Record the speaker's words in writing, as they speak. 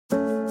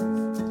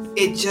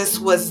it just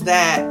was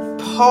that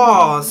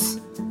pause,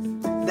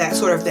 that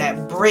sort of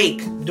that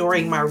break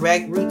during my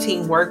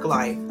routine work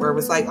life where it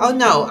was like, oh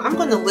no, I'm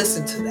going to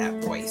listen to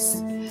that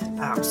voice.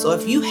 So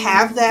if you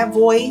have that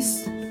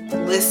voice,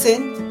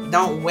 listen.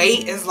 Don't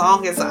wait as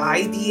long as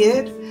I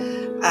did.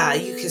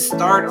 You can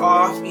start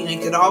off, you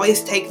could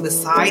always take the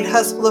side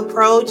hustle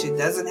approach. It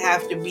doesn't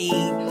have to be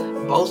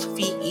both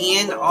feet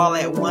in all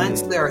at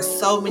once. There are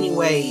so many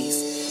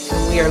ways.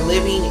 We are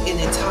living in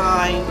a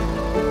time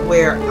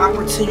where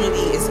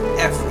opportunity is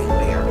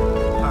everywhere.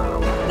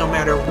 No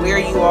matter where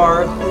you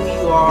are, who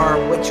you are,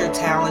 what your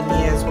talent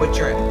is, what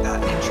your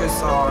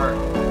interests are,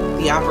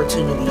 the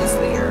opportunity is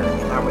there,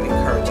 and I would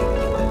encourage you to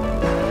do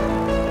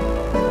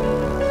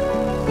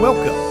it.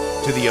 Welcome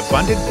to the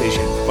Abundant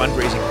Vision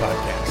Fundraising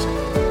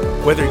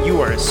Podcast. Whether you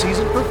are a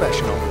seasoned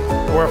professional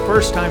or a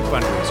first-time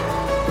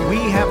fundraiser, we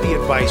have the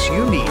advice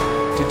you need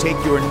to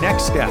take your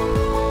next step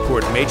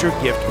toward major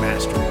gift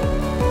mastery.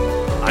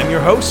 I'm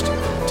your host,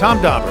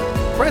 Tom Dauber,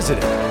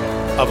 President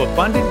of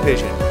Abundant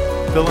Vision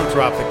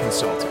Philanthropic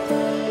Consulting.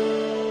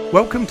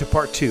 Welcome to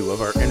part 2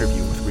 of our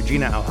interview with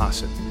Regina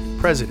Alhassan,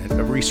 President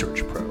of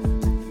Research Pro,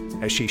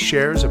 as she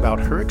shares about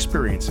her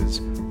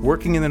experiences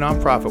working in the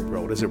nonprofit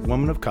world as a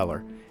woman of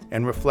color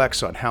and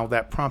reflects on how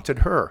that prompted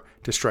her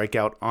to strike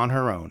out on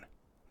her own.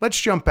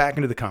 Let's jump back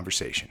into the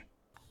conversation.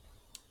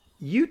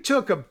 You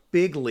took a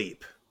big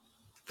leap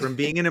from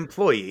being an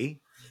employee,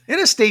 in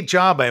a state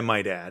job, I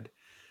might add,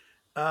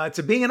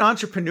 to being an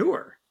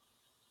entrepreneur.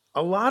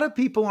 A lot of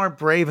people aren't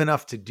brave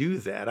enough to do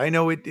that. I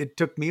know it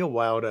took me a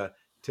while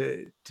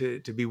to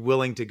be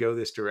willing to go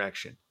this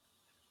direction.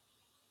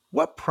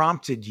 What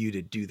prompted you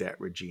to do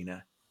that,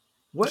 Regina?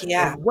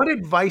 What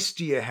advice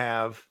do you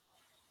have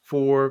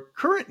for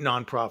current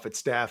nonprofit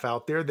staff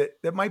out there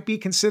that might be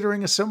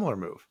considering a similar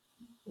move?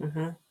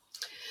 Mm-hmm.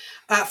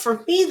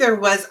 For me,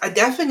 I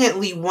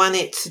definitely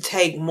wanted to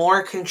take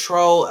more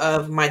control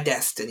of my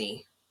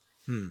destiny,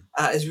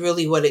 is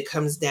really what it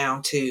comes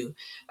down to.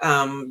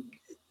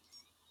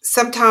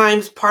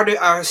 Sometimes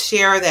I'll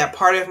share that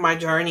part of my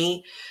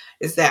journey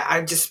is that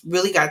I just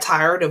really got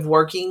tired of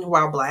working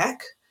while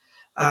Black.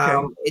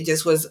 Okay. It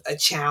just was a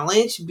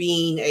challenge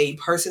being a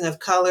person of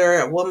color,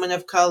 a woman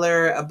of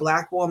color, a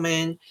Black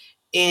woman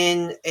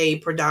in a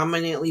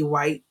predominantly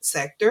white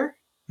sector.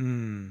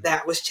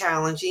 That was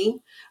challenging.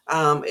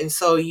 And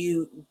so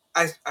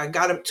I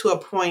got up to a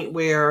point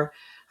where,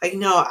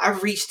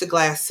 I've reached the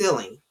glass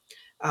ceiling.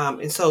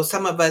 And so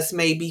some of us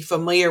may be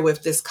familiar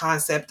with this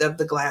concept of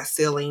the glass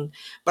ceiling,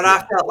 but I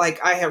felt like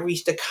I had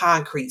reached a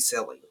concrete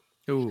ceiling.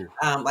 Ooh.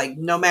 Like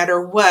no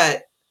matter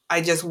what,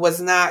 I just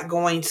was not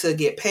going to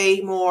get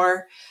paid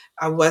more.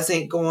 I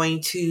wasn't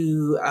going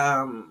to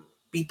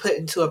be put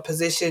into a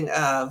position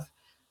of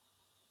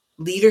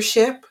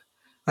leadership,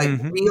 like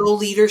real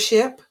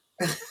leadership.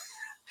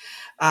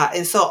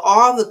 And so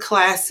all the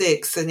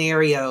classic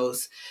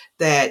scenarios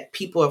that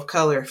people of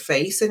color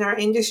face in our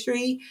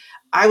industry,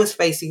 I was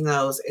facing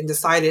those and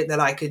decided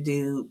that I could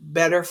do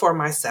better for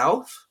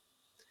myself.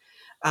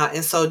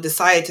 And so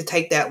decided to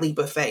take that leap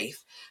of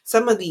faith.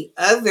 Some of the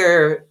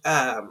other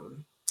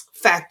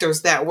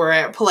factors that were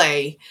at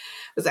play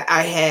was that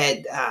I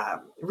had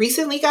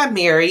recently got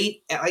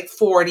married at like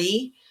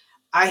 40.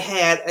 I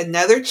had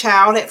another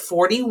child at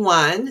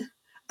 41.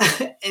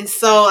 And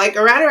so like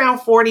around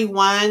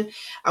 41,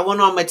 I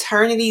went on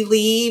maternity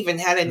leave and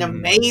had an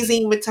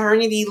amazing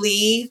maternity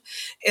leave.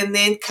 And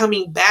then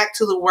coming back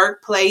to the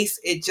workplace,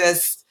 it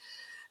just,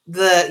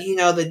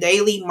 the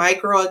daily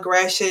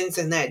microaggressions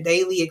and that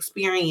daily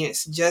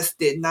experience just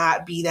did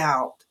not beat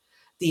out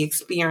the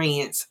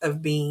experience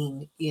of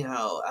being,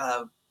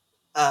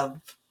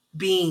 of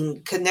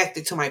being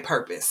connected to my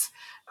purpose.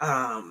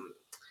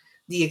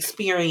 The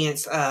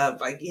experience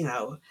of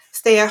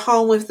stay at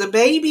home with the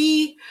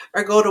baby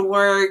or go to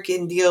work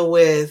and deal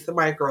with the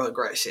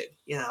microaggression.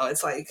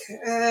 It's like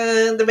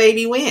the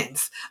baby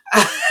wins.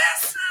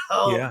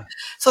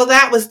 So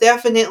that was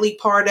definitely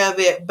part of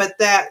it. But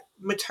that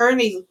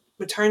maternity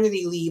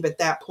leave at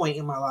that point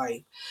in my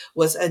life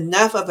was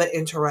enough of an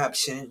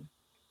interruption,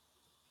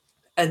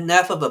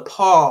 enough of a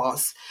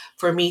pause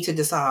for me to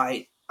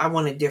decide I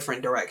want a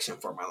different direction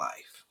for my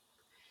life.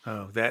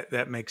 Oh,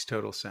 that makes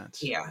total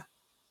sense. Yeah.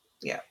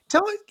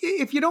 Tell me,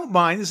 if you don't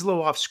mind, this is a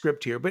little off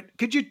script here, but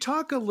could you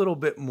talk a little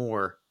bit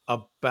more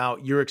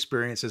about your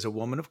experience as a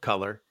woman of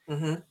color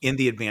in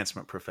the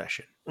advancement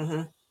profession?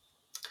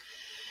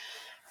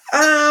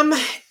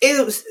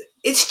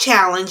 It's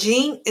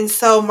challenging. And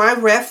so my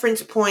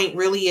reference point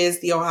really is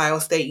the Ohio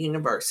State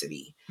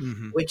University,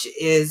 which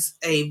is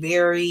a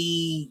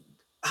very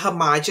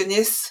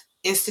homogenous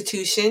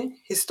institution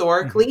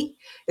historically.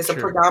 It's a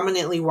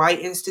predominantly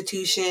white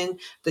institution.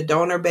 The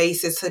donor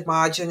base is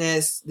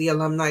homogenous. The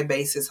alumni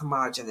base is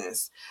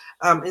homogenous.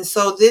 And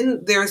so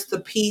then there's the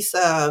piece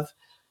of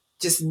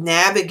just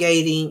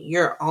navigating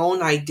your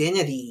own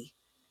identity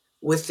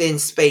within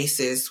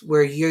spaces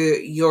where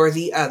you're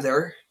the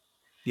other.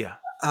 Yeah.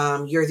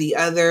 You're the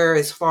other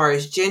as far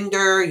as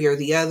gender. You're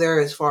the other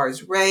as far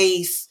as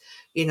race.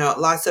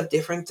 Lots of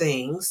different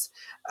things.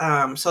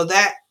 So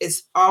that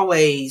is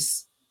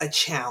always a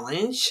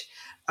challenge.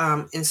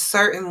 And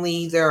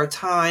certainly there are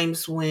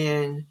times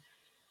when,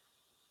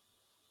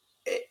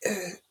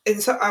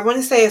 and so I want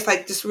to say it's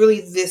like this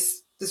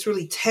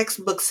really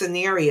textbook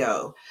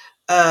scenario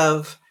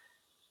of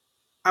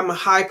I'm a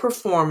high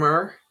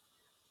performer,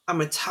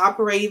 I'm a top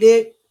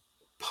rated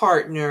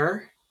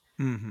partner.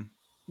 Mm-hmm.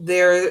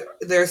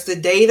 There's the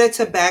data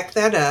to back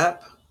that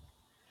up.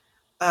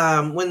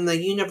 When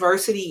the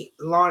university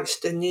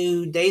launched a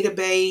new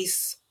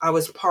database, I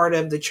was part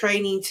of the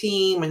training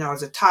team and I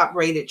was a top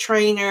rated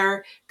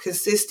trainer,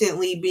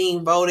 consistently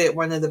being voted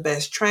one of the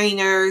best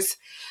trainers,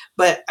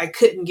 but I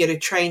couldn't get a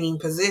training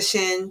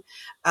position.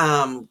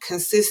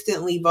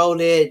 Consistently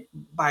voted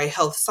by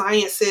Health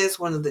Sciences,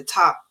 one of the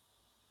top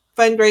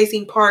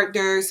fundraising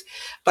partners,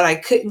 but I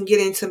couldn't get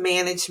into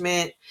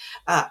management.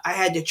 I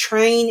had to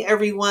train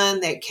everyone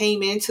that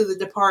came into the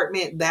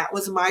department. That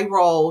was my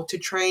role, to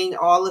train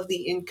all of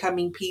the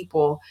incoming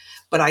people,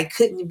 but I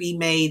couldn't be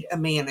made a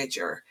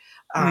manager.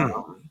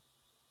 Mm.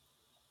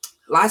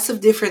 Lots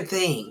of different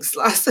things,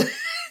 lots of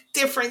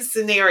different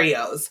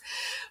scenarios.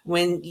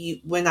 When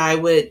I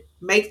would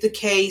make the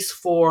case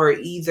for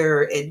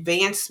either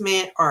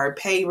advancement or a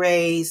pay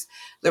raise,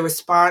 the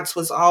response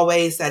was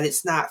always that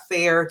it's not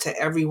fair to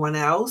everyone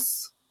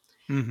else,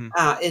 Mm-hmm.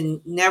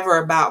 and never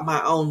about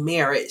my own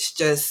merits.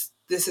 Just,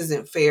 this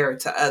isn't fair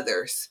to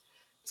others.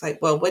 It's like,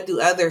 well, what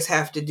do others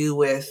have to do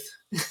with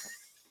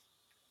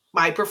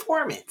my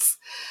performance?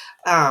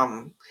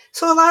 So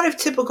a lot of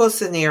typical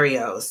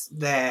scenarios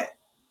that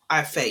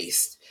I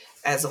faced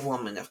as a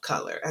woman of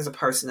color, as a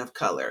person of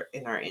color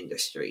in our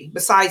industry,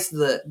 besides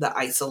the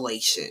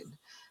isolation.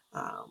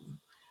 Um,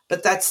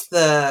 but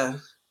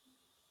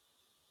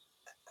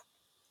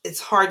it's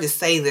hard to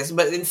say this,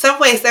 but in some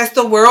ways that's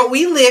the world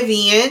we live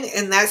in,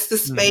 and that's the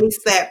Mm-hmm.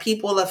 space that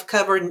people of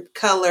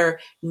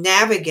color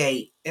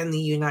navigate in the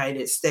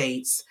United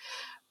States.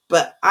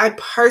 But I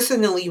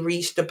personally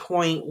reached a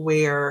point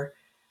where,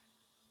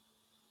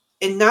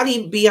 and not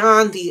even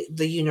beyond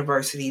the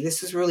university,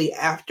 this is really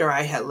after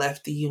I had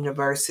left the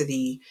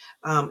university.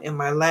 In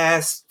my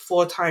last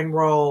full-time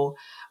role,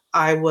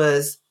 I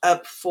was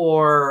up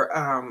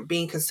for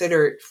being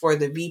considered for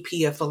the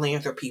VP of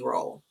philanthropy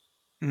role.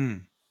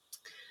 Mm.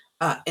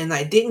 And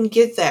I didn't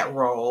get that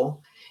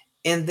role.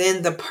 And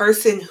then the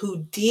person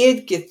who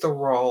did get the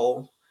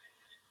role,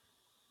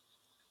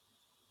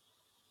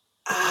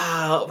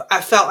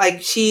 I felt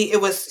like she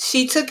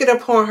took it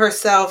upon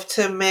herself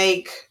to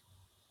make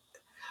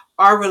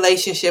our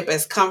relationship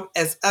as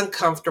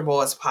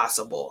uncomfortable as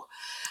possible.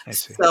 I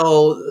see.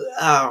 So,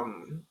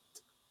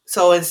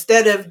 so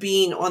instead of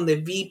being on the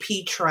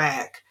VP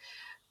track,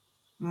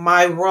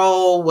 my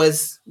role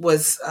was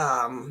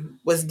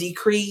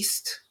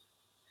decreased.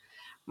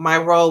 My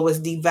role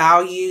was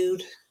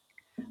devalued.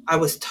 I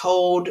was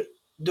told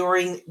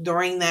during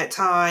that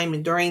time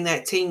and during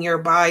that tenure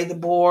by the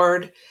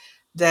board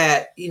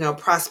that,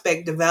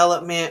 prospect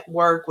development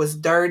work was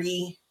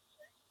dirty.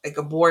 Like,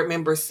 a board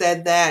member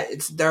said that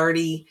it's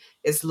dirty,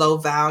 it's low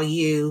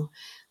value.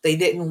 They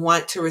didn't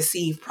want to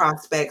receive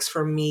prospects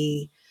from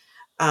me.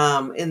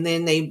 And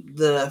then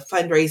the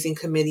fundraising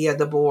committee of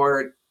the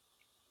board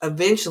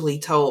eventually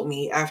told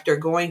me, after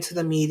going to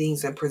the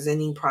meetings and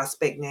presenting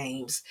prospect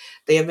names,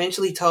 they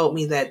eventually told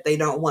me that they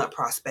don't want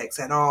prospects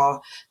at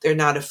all. They're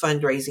not a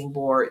fundraising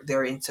board.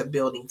 They're into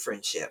building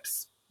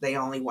friendships. They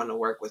only want to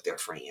work with their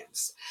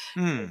friends.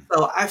 Mm.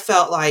 So I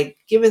felt like,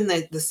 given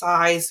the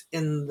size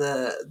and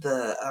the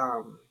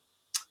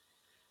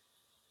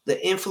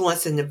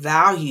influence and the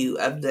value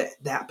of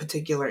that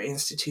particular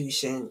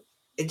institution,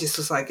 it just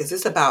was like, is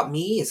this about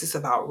me? Is this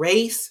about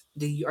race?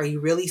 Are you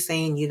really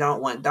saying you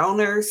don't want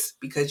donors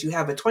because you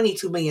have a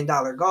 $22 million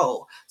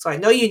goal? So I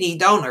know you need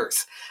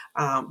donors,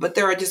 but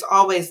there are just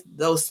always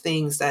those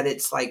things that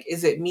it's like,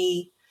 is it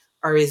me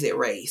or is it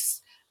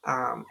race?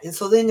 And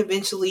so then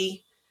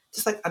eventually,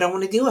 just like, I don't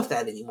want to deal with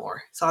that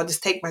anymore. So I'll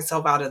just take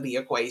myself out of the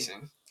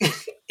equation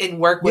and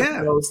work with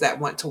Yeah. those that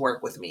want to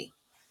work with me.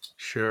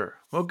 Sure.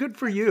 Well, good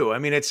for you. I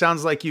mean, it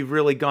sounds like you've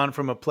really gone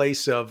from a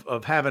place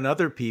of having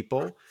other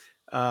people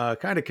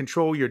kind of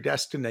control your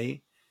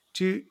destiny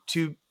to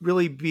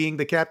really being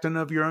the captain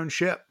of your own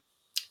ship.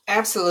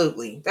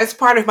 Absolutely. That's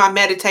part of my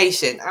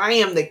meditation. I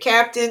am the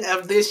captain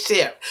of this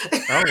ship.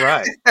 All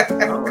right.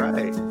 All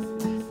right.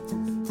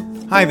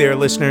 Hi there,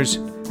 listeners.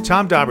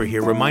 Tom Dauber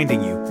here,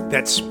 reminding you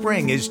that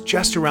spring is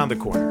just around the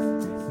corner.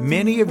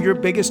 Many of your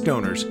biggest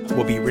donors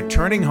will be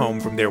returning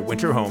home from their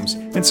winter homes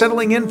and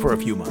settling in for a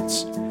few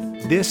months.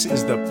 This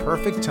is the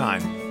perfect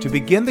time to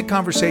begin the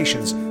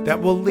conversations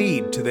that will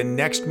lead to the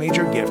next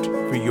major gift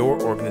for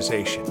your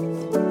organization.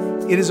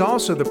 It is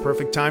also the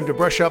perfect time to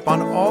brush up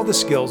on all the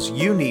skills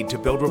you need to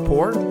build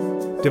rapport,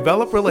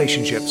 develop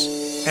relationships,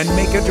 and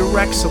make a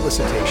direct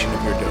solicitation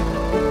of your donor.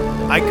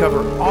 I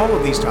cover all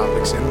of these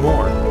topics and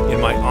more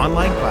in my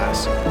online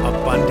class,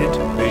 Abundant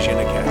Vision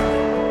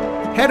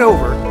Academy. Head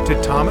over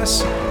to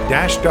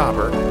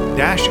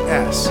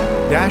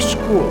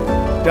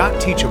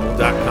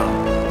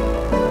thomas-dauber-s-school.teachable.com.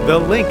 The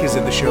link is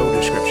in the show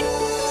description.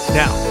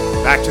 Now,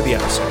 back to the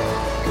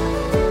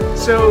episode.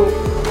 So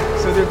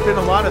So there've been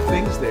a lot of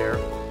things there.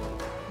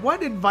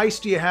 What advice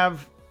do you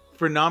have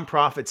for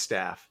nonprofit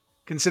staff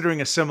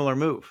considering a similar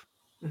move?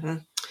 Hmm.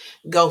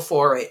 Go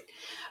for it.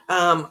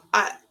 Um,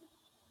 I,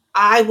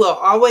 I will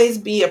always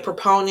be a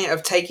proponent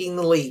of taking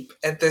the leap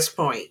at this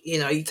point.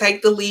 You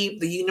take the leap,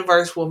 the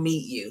universe will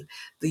meet you.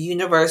 The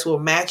universe will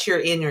match your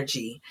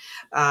energy.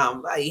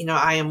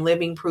 I am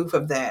living proof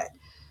of that.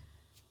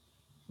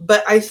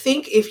 But I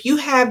think if you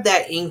have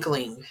that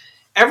inkling,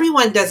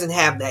 everyone doesn't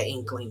have that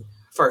inkling,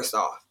 first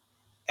off.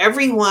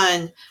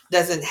 Everyone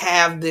doesn't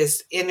have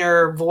this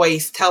inner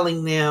voice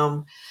telling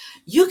them,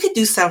 you could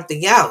do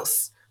something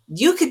else.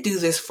 You could do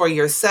this for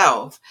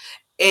yourself.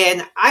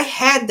 And I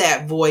had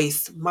that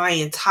voice my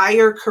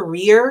entire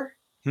career.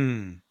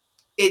 Hmm.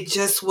 It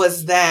just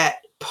was that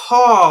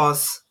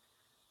pause,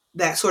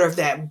 that sort of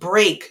that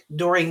break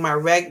during my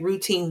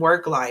routine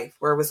work life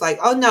where it was like,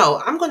 oh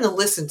no, I'm going to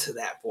listen to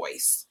that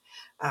voice.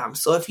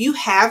 So if you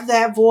have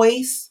that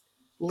voice,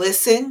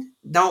 listen.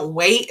 Don't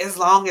wait as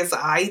long as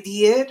I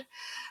did.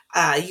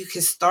 You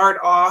can start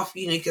off,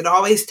 you could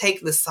always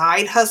take the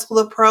side hustle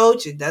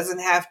approach. It doesn't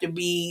have to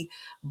be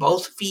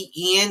both feet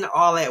in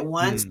all at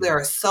once. Hmm. There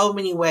are so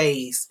many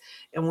ways.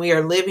 And we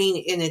are living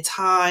in a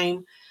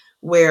time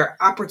where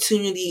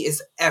opportunity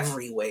is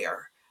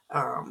everywhere.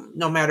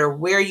 No matter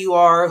where you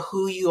are,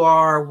 who you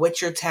are,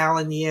 what your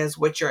talent is,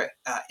 what your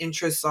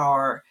interests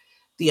are,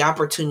 the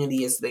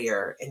opportunity is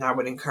there. And I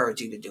would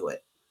encourage you to do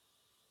it.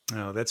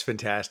 Oh, that's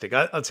fantastic.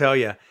 I'll tell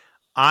you,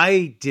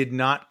 I did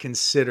not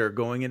consider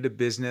going into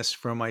business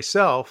for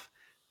myself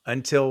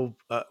until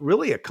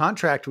really a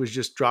contract was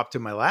just dropped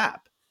in my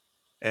lap.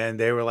 And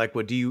they were like,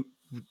 would you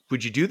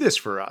do this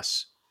for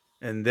us?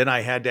 And then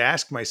I had to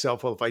ask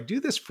myself, well, if I do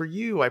this for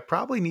you, I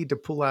probably need to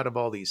pull out of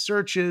all these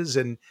searches.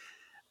 And,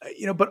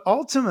 but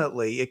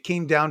ultimately it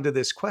came down to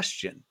this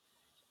question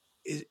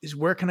is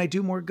where can I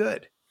do more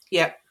good?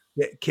 Yep.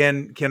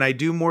 Can I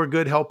do more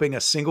good helping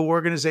a single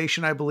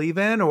organization I believe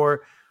in,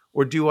 or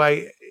do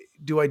I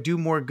do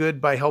more good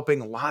by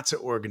helping lots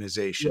of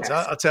organizations?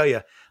 Yes. I'll tell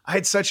you, I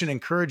had such an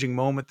encouraging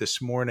moment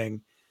this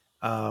morning.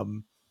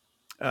 Um,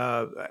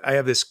 I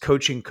have this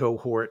coaching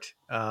cohort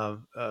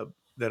that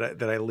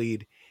I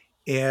lead,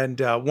 and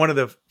one of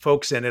the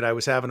folks in it, I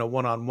was having a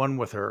one-on-one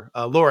with her,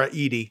 Laura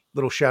Eady.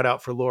 Little shout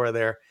out for Laura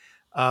there.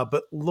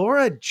 But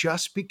Laura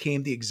just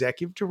became the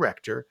executive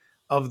director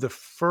of the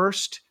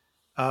first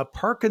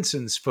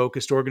Parkinson's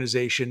focused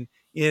organization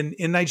in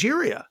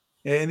Nigeria,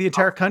 in the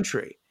entire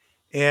country.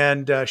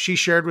 And she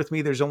shared with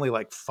me there's only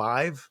like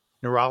 5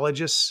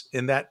 neurologists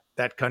in that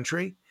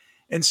country,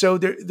 and so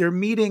they're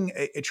meeting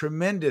a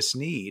tremendous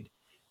need.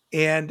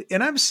 And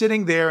I'm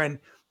sitting there, and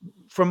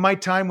from my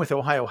time with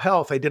Ohio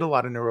Health, I did a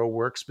lot of neuro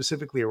work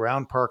specifically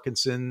around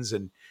Parkinson's,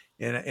 and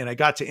I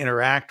got to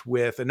interact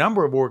with a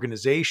number of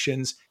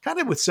organizations kind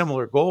of with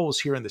similar goals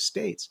here in the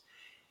States.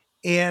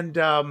 And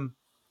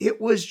it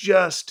was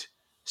just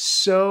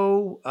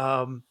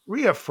so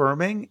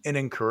reaffirming and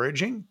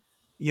encouraging,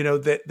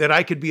 that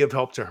I could be of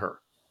help to her,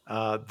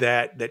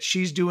 that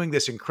she's doing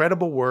this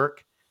incredible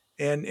work,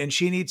 and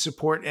she needs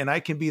support, and I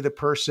can be the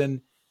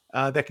person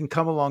that can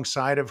come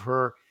alongside of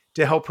her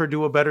to help her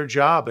do a better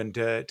job and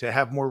to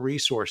have more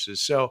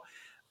resources. So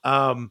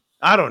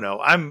I don't know.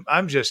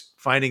 I'm just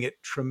finding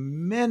it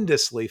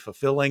tremendously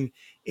fulfilling.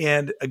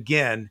 And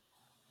again,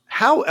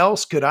 how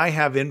else could I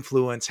have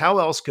influence? How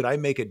else could I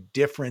make a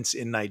difference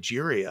in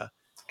Nigeria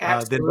than by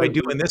Absolutely.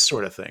 doing this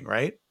sort of thing,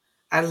 right?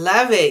 I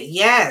love it.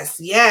 Yes,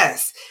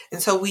 yes.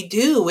 And so we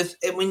do with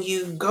and when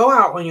you go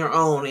out on your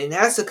own, and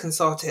as a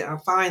consultant, I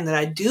find that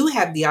I do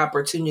have the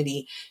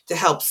opportunity to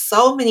help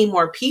so many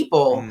more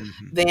people Hmm.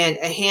 than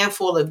a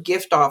handful of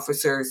gift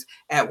officers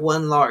at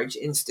one large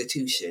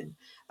institution.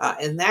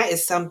 And that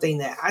is something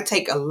that I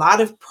take a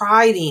lot of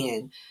pride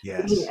in,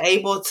 being Yes.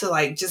 able to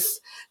like just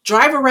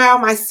drive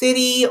around my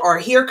city or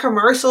hear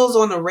commercials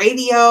on the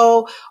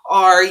radio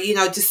or,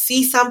 just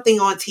see something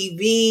on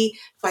TV.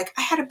 It's like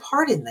I had a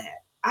part in that.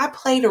 I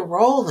played a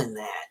role in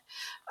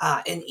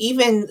that. And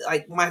even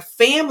like my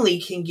family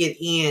can get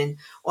in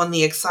on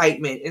the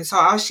excitement. And so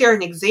I'll share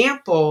an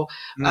example.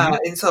 Hmm.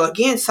 And so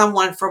again,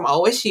 someone from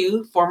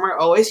OSU, former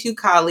OSU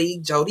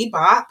colleague, Jody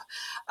Bopp,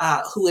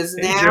 who is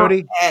Hey, now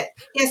Jody.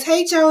 yes,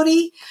 hey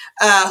Jody,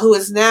 who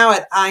is now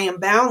at I Am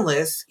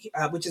Boundless,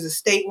 which is a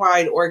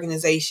statewide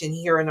organization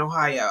here in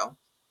Ohio.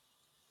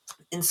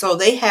 And so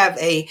they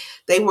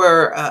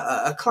were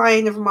a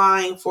client of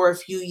mine for a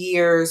few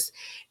years,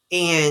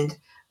 and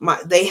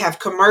they have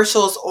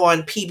commercials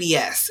on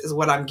PBS is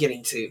what I'm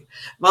getting to.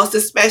 Most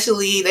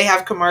especially, they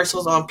have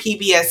commercials on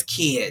PBS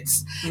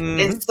Kids.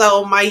 And Hmm.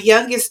 so my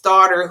youngest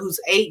daughter, who's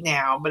 8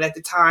 now, but at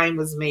the time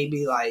was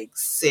maybe like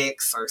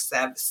 6 or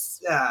 7,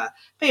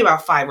 maybe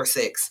about 5 or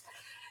 6.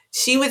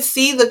 She would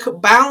see the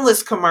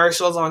Boundless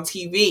commercials on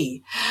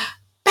TV.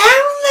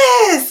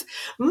 Boundless,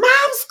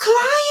 mom's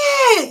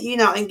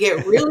client, and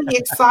get really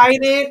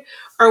excited.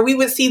 Or we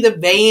would see the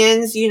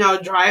vans,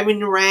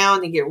 driving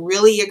around and get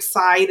really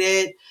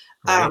excited.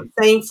 Right.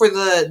 Same for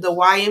the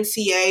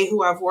YMCA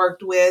who I've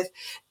worked with.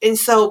 And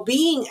so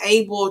being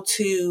able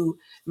to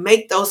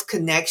make those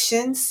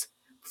connections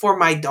for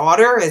my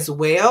daughter as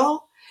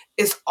well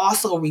is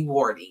also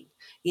rewarding.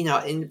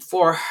 And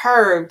for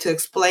her to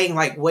explain,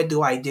 like, what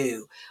do I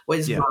do? What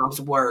is Yeah. mom's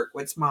work?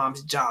 What's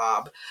mom's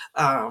job?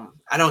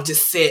 I don't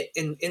just sit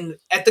in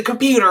at the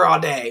computer all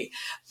day.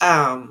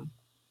 Um,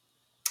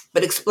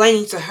 but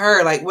explaining to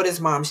her, like, what is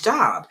mom's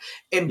job,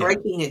 and Yeah.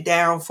 breaking it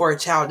down for a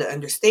child to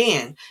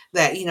understand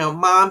that,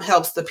 mom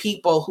helps the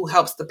people who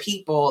helps the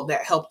people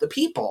that help the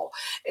people.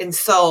 And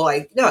so,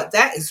 like,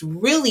 that is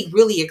really,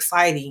 really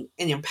exciting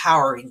and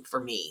empowering for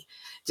me,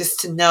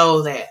 just to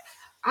know that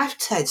I've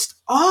touched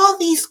all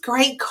these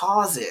great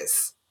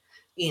causes,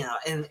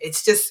 and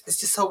it's just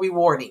so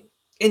rewarding.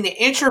 And the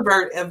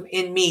introvert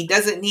in me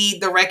doesn't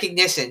need the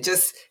recognition,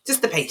 just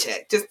the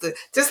paycheck, just the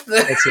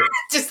That's it.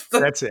 just the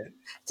That's it.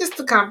 just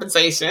the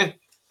compensation.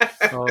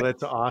 Oh,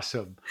 that's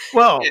awesome.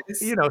 Well,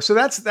 Yes. so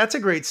that's a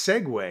great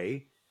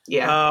segue.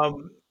 Yeah.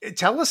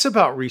 Tell us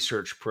about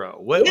Research Pro.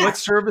 What Yeah.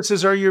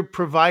 services are you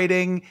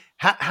providing?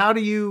 How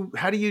do you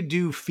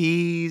do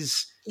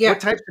fees? Yeah. What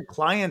types of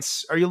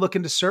clients are you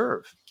looking to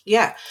serve?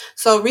 Yeah.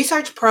 So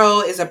Research Pro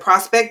is a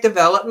prospect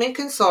development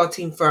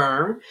consulting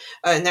firm.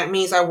 And that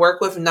means I work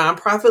with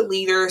nonprofit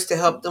leaders to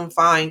help them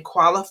find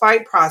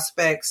qualified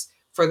prospects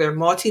for their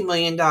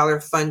multi-million dollar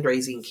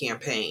fundraising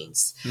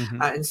campaigns. Hmm.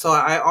 And so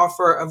I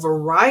offer a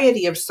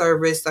variety of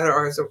service that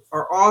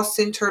are all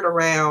centered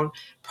around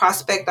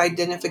prospect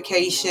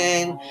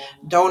identification,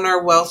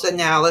 donor wealth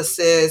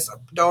analysis,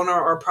 donor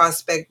or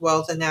prospect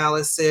wealth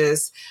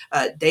analysis,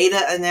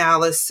 data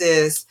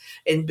analysis,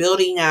 and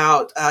building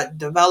out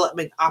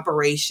development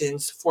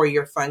operations for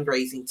your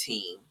fundraising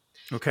team.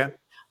 Okay.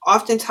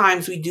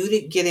 Oftentimes we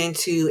do get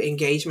into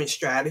engagement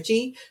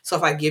strategy. So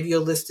if I give you a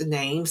list of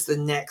names, the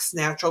next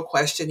natural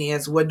question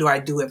is, what do I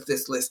do with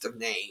this list of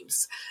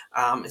names?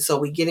 And so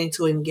we get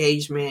into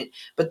engagement,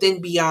 but then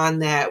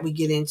beyond that, we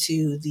get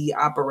into the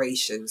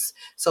operations.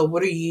 So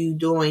what are you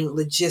doing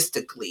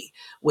logistically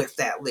with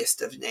that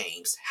list of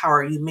names? How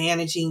are you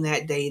managing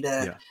that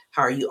data? Yeah.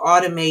 How are you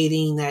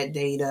automating that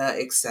data,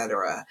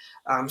 etc.?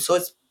 So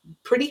it's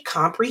pretty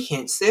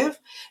comprehensive.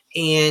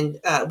 And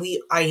I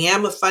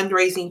am a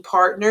fundraising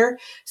partner,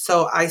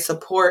 so I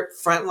support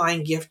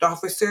frontline gift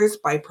officers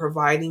by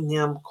providing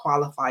them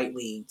qualified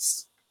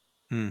leads.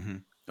 Hmm.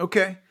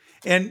 Okay.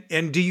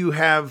 And do you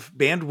have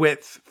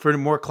bandwidth for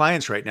more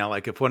clients right now?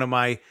 Like if one of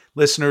my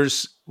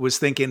listeners was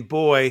thinking,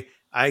 "Boy,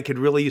 I could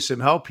really use some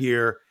help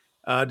here,"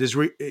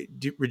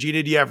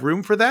 Regina, do you have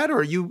room for that, or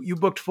are you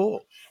booked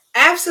full?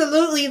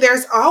 Absolutely.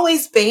 There's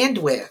always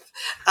bandwidth.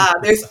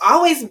 There's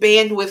always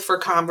bandwidth for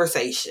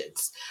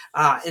conversations.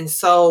 And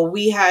so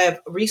we have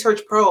Research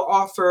Pro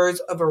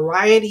offers a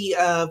variety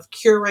of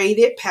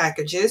curated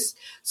packages.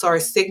 So our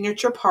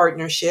signature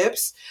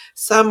partnerships,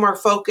 some are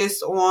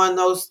focused on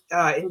those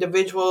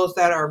individuals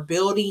that are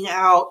building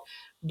out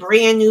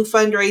brand new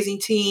fundraising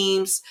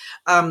teams.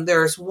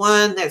 There's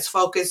one that's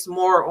focused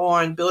more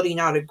on building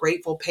out a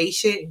grateful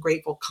patient,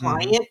 grateful Hmm.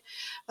 client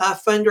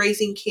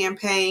fundraising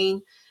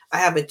campaign. I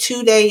have a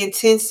 2-day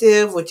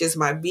intensive, which is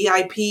my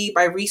VIP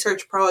by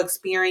Research Pro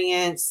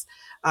experience.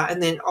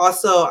 And then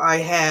also, I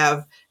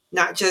have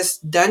not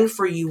just done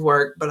for you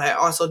work, but I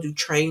also do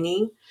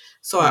training.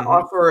 So I Hmm.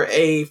 offer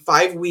a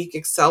 5-week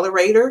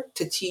accelerator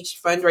to teach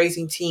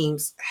fundraising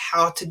teams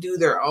how to do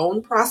their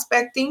own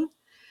prospecting.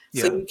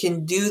 So Yeah. you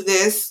can do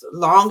this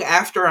long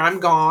after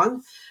I'm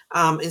gone.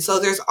 And so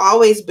there's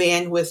always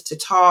bandwidth to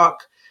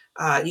talk.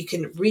 You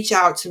can reach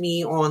out to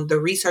me on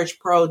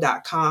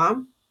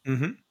theresearchpro.com.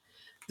 Hmm.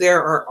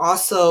 There are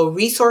also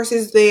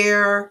resources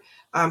there.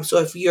 So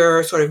if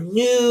you're sort of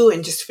new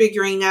and just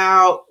figuring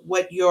out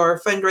what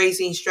your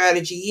fundraising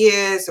strategy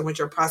is and what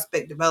your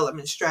prospect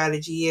development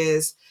strategy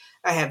is,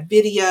 I have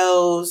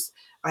videos,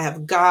 I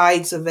have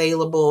guides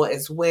available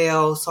as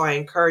well. So I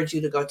encourage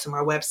you to go to my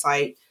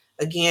website,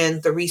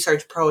 again,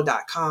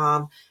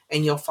 theresearchpro.com,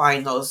 and you'll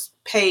find those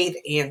paid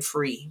and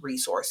free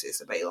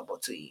resources available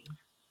to you.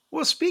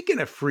 Well, speaking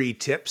of free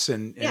tips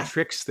and Yeah,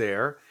 tricks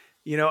there,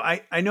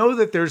 I know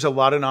that there's a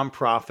lot of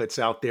nonprofits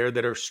out there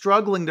that are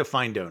struggling to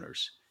find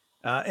donors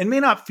and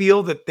may not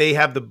feel that they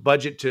have the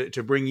budget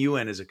to bring you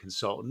in as a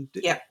consultant.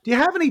 Do yeah. you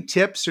have any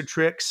tips or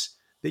tricks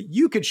that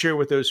you could share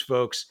with those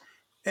folks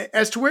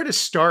as to where to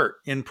start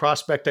in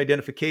prospect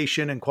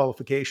identification and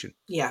qualification?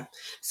 Yeah,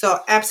 so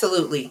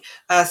absolutely.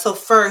 So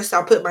first,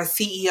 I'll put my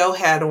CEO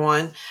hat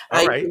on.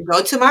 All You right. can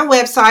go to my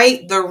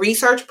website,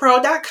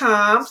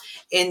 theresearchpro.com,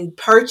 and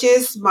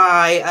purchase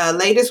my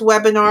latest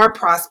webinar,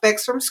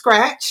 Prospects from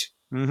Scratch.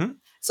 Mm-hmm.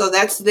 So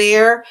that's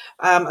there,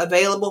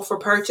 available for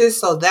purchase.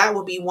 So that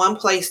will be one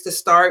place to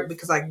start,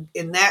 because like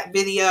in that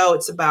video,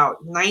 it's about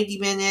 90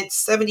 minutes,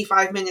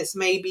 75 minutes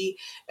maybe,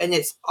 and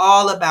it's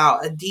all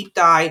about a deep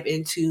dive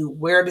into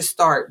where to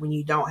start when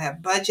you don't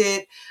have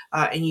budget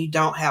and you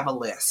don't have a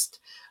list.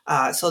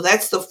 So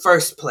that's the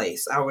first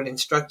place I would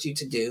instruct you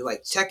to do.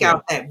 Like, check Yeah.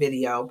 out that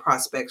video,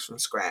 Prospects from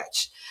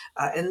Scratch.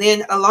 And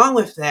then along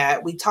with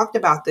that, we talked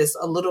about this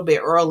a little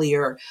bit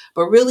earlier,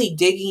 but really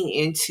digging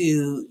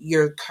into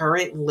your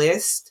current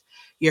list.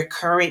 your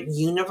current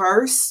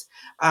universe.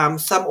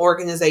 Some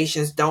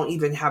organizations don't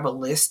even have a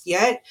list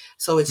yet.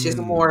 So it's just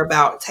Hmm. more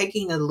about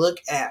taking a look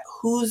at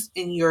who's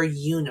in your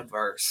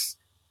universe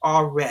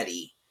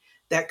already.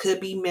 That could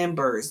be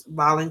members,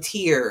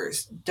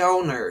 volunteers,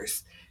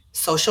 donors,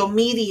 social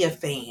media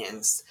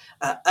fans,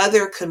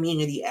 other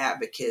community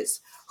advocates,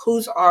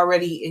 who's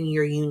already in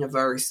your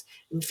universe,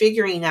 and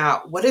figuring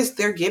out what is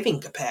their giving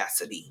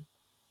capacity.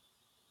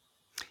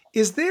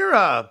 Is there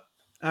I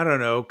don't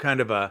know,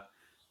 kind of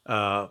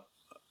uh,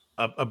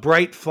 a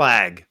bright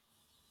flag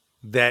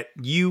that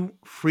you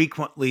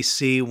frequently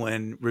see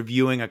when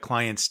reviewing a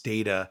client's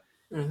data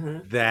Hmm.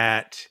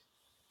 that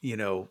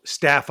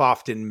staff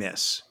often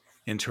miss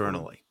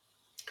internally?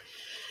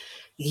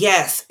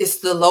 Yes, it's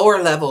the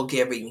lower level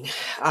giving.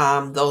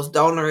 Those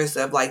donors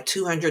of like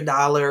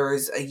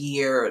 $200 a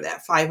year, or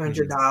that Hmm.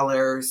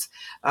 $500.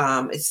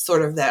 It's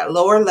sort of that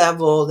lower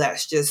level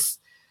that's just,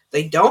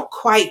 they don't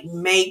quite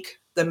make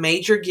the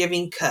major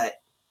giving cut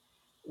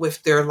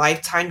with their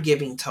lifetime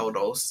giving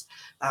totals.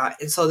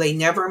 And so they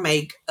never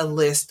make a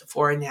list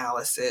for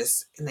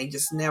analysis, and they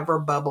just never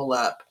bubble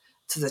up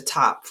to the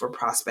top for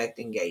prospect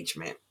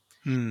engagement.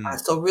 Hmm.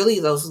 So really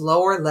those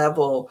lower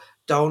level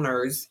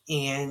donors,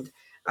 and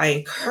I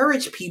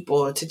encourage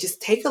people to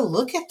just take a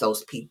look at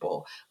those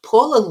people,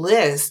 pull a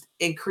list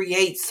and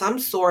create some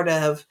sort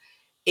of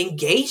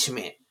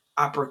engagement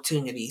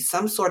opportunity,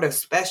 some sort of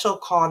special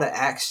call to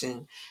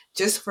action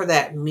just for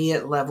that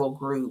mid-level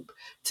group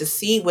to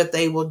see what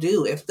they will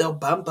do, if they'll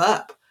bump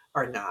up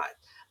or not.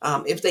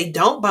 If they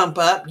don't bump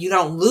up, you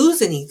don't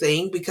lose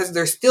anything because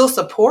they're still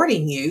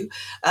supporting you.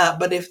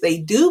 But if they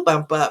do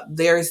bump up,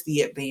 there's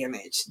the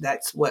advantage.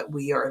 That's what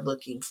we are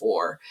looking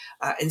for.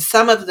 And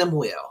some of them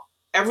will.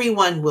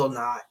 Everyone will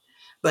not,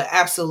 but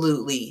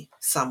absolutely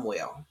some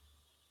will.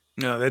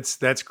 No,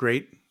 that's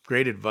great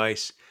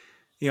advice.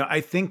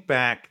 I think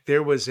back,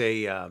 there was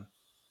a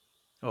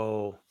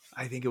oh,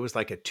 I think it was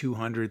like a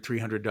 $200,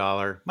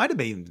 $300, might have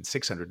been even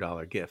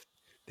 $600 gift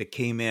that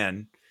came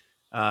in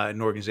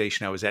an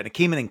organization I was at. And it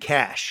came in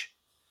cash.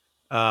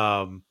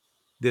 Um,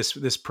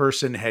 this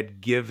person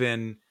had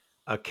given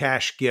a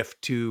cash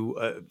gift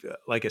to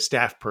like a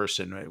staff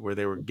person, right, where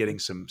they were getting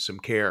some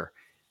care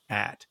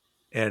at,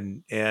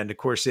 and of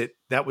course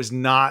that was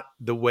not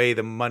the way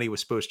the money was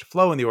supposed to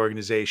flow in the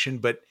organization,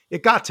 but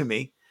it got to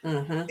me.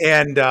 Mm-hmm.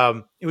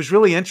 And it was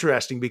really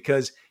interesting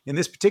because in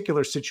this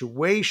particular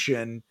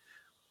situation,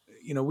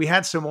 we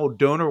had some old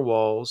donor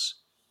walls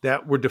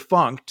that were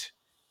defunct,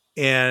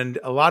 and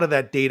a lot of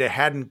that data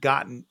hadn't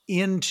gotten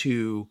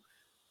into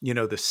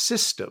the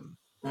system.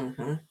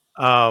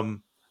 Mm-hmm.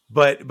 um,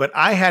 but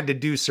I had to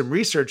do some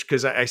research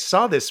because I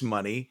saw this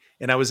money,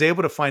 and I was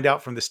able to find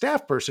out from the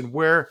staff person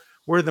where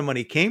the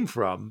money came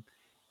from.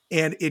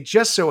 And it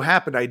just so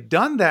happened I'd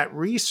done that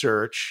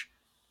research,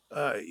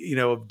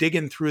 of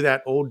digging through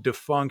that old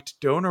defunct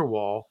donor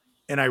wall,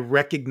 and I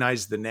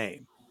recognized the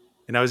name,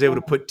 and I was able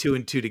to put two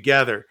and two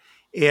together.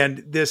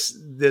 And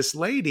this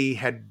lady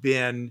had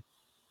been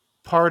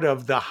part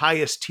of the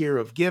highest tier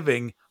of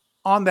giving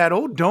on that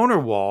old donor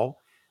wall,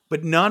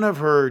 but none of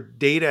her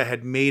data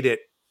had made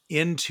it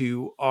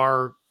into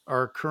our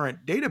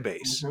current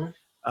database.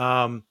 Mm-hmm.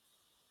 Um,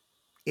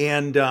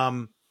 and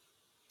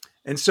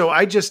and so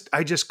I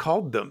just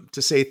called them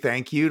to say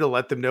thank you, to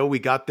let them know we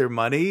got their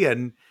money.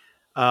 And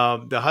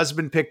the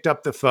husband picked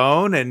up the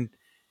phone, and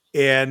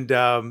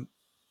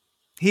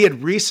he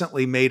had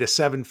recently made a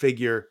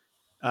 7-figure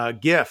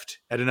gift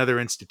at another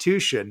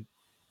institution.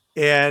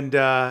 And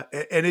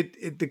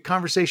the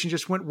conversation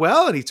just went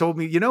well, and he told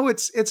me,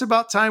 it's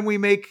about time we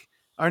make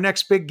our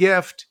next big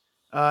gift,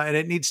 and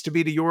it needs to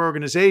be to your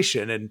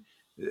organization. And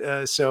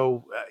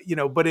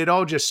but it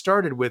all just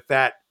started with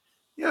that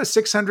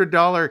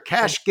 $600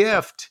 cash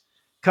gift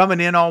coming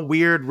in all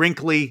weird,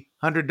 wrinkly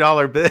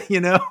 $100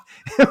 bill.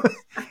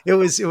 It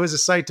was a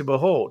sight to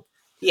behold.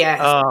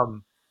 Yes.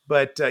 um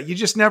but you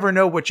just never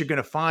know what you're going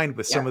to find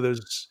with Yeah. some of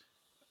those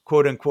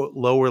quote unquote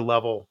lower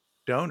level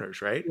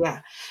donors, right?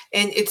 Yeah.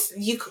 And it's,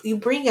 you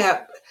bring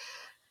up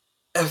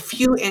a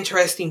few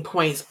interesting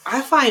points.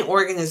 I find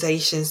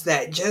organizations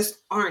that just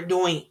aren't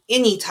doing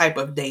any type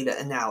of data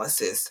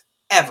analysis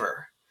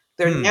ever.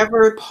 They're Hmm.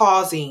 never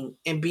pausing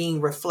and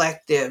being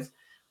reflective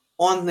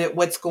on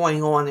what's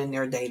going on in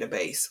their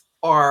database.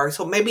 Or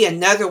so maybe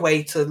another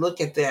way to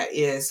look at that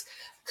is,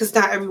 because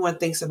not everyone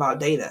thinks about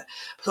data.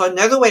 So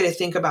another way to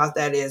think about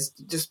that is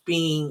just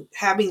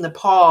having the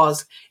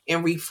pause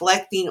and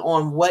reflecting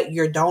on what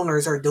your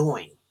donors are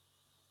doing.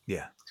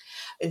 Yeah.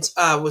 And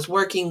was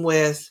working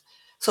with,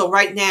 so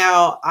right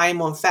now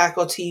I'm on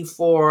faculty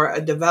for a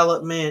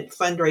development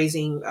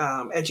fundraising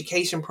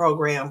education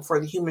program for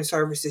the Human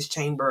Services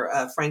Chamber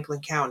of Franklin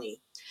County.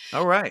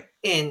 All right.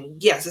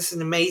 And yes, it's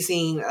an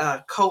amazing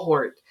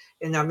cohort,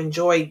 and I've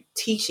enjoyed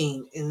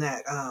teaching in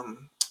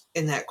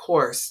that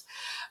course.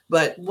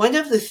 But one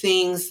of the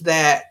things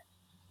that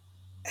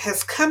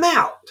has come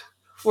out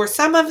for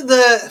some of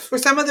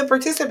the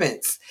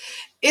participants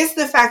is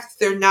the fact that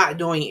they're not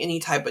doing any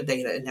type of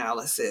data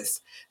analysis.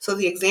 So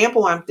the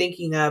example I'm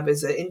thinking of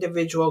is an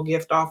individual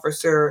gift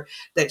officer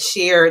that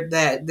shared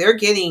that they're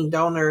getting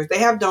donors. They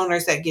have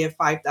donors that give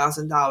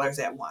 $5,000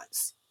 at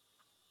once.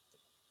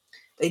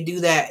 They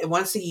do that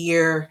once a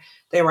year.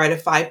 They write a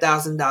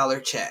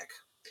 $5,000 check.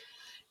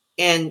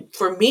 And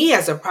for me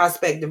as a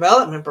prospect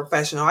development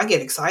professional, I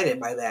get excited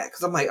by that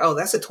because I'm like, oh,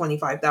 that's a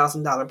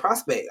 $25,000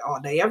 prospect all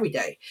day, every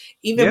day.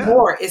 Even Yeah.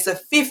 more, it's a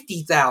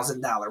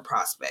 $50,000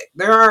 prospect.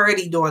 They're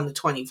already doing the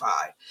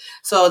 25.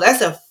 So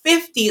that's a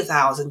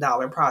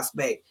 $50,000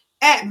 prospect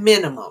at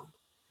minimum.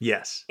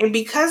 Yes. And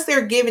because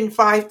they're giving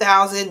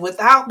 $5,000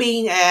 without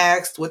being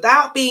asked,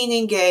 without being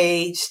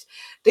engaged,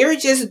 they're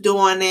just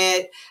doing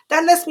it.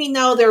 That lets me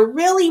know they're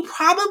really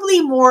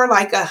probably more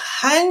like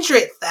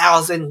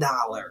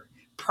 $100,000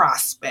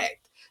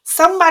 prospect.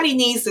 Somebody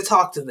needs to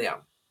talk to them.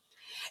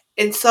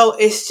 And so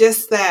it's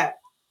just that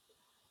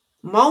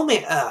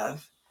moment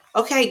of,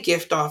 okay,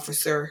 gift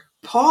officer,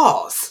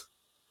 pause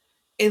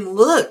and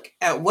look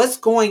at what's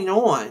going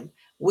on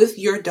with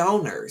your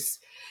donors.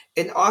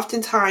 And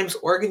oftentimes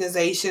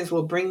organizations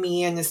will bring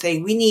me in and say,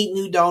 we need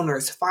new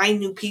donors, find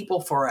new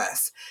people for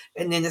us.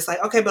 And then it's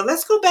like, okay, but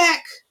let's go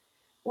back,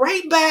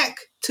 right back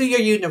to your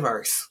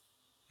universe.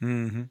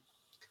 Mm-hmm.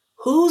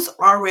 Who's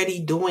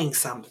already doing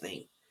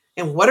something?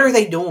 And what are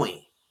they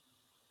doing?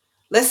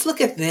 Let's look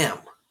at them.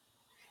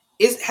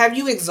 Have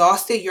you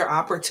exhausted your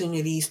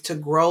opportunities to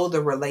grow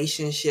the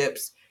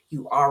relationships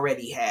you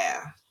already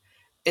have?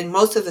 And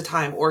most of the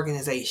time,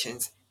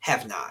 organizations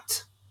have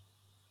not.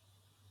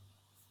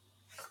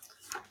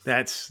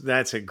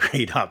 That's a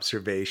great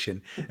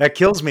observation. That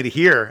kills me to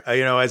hear.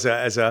 As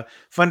a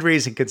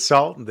fundraising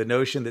consultant, the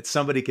notion that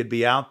somebody could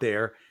be out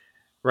there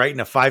writing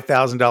a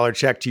 $5,000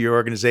 check to your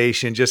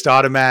organization just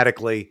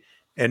automatically,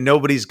 and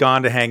nobody's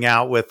gone to hang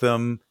out with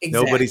them.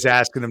 Nobody's Exactly.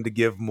 asking them to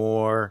give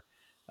more.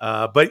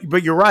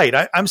 But you're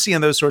right. I'm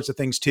seeing those sorts of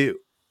things too.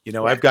 I've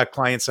Correct. got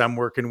clients I'm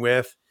working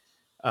with.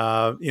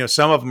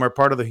 Some of them are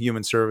part of the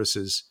human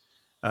services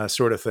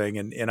sort of thing,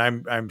 and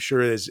I'm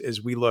sure as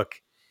we look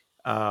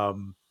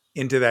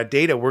into that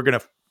data, we're going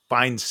to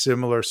find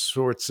similar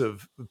sorts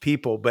of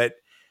people. But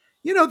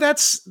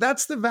that's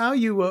the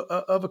value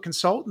of a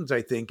consultant.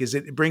 I think is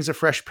it brings a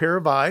fresh pair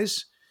of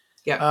eyes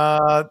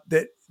Yeah.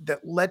 that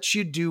lets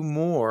you do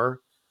more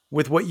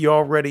with what you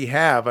already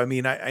have. I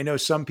mean, I know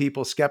some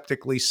people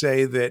skeptically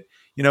say that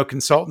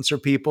consultants are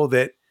people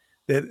that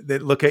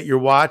look at your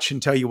watch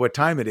and tell you what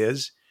time it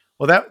is.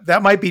 Well,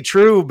 that might be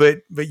true,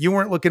 but you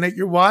weren't looking at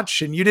your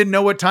watch and you didn't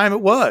know what time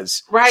it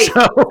was. Right.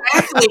 So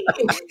Exactly.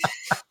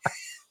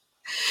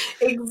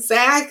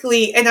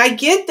 Exactly. And I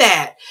get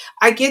that.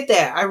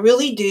 I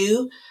really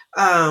do.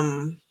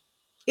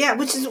 Yeah,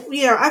 which is,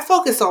 I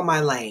focus on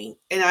my lane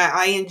and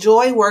I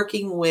enjoy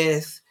working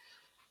with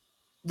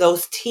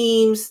those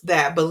teams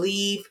that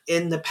believe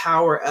in the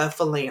power of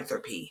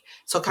philanthropy.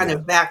 So kind yeah.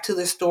 of back to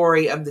the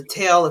story of the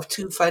tale of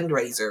two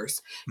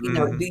fundraisers.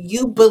 Mm-hmm. Do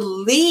you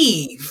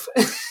believe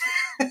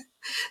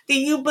do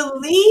you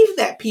believe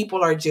that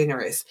people are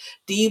generous?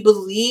 Do you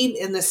believe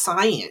in the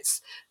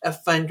science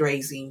of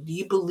fundraising? Do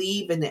you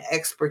believe in the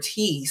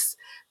expertise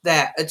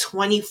that a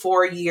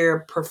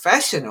 24-year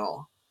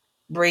professional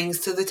brings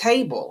to the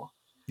table?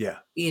 Yeah.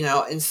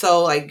 And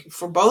so like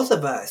for both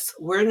of us,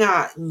 we're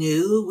not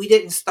new. We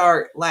didn't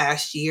start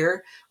last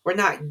year. We're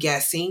not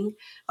guessing.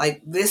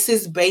 Like this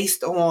is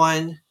based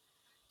on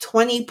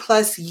 20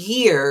 plus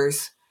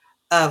years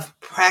of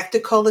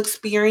practical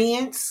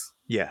experience,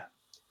 Yeah.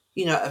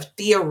 of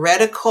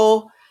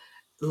theoretical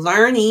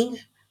learning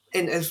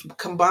and is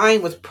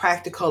combined with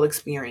practical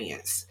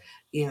experience,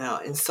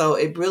 and so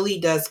it really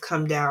does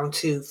come down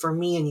to, for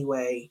me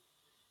anyway,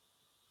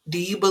 do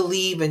you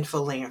believe in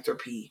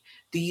philanthropy?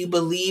 Do you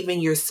believe in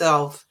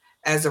yourself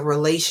as a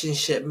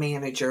relationship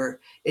manager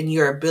and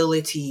your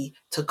ability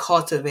to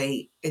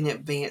cultivate and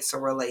advance a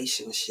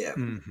relationship?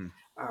 Mm-hmm.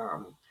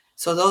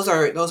 So those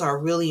are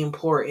really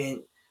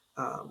important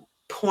As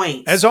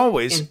points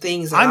always, and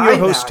things that I'm your I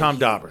host, Tom value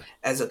Dauber.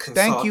 as a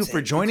Thank you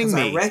for consultant joining because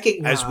I me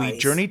as we recognize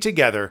journey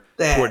together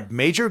that toward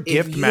major if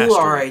gift you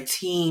are a mastery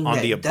team on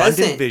the that Abundant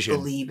doesn't Vision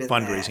believe in that,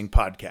 Fundraising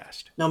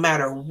Podcast. no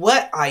matter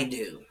what I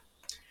do,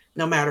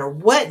 no matter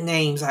what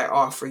names I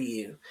offer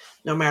you,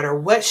 no matter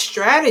what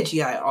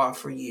strategy I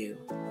offer you,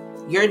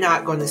 you're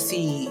not going to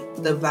see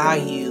the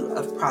value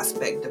of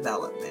prospect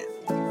development.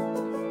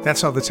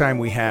 That's all the time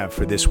we have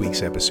for this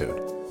week's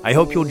episode. I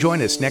hope you'll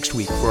join us next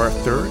week for our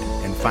third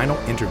and final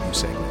interview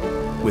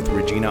segment with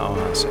Regina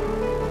Alhassan.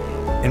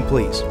 And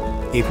please,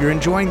 if you're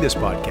enjoying this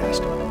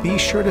podcast, be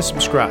sure to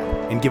subscribe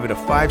and give it a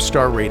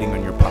 5-star rating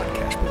on your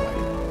podcast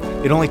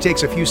provider. It only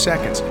takes a few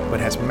seconds, but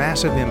has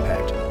massive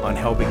impact on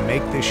helping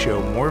make this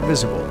show more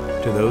visible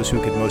to those who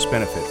could most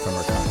benefit from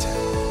our content.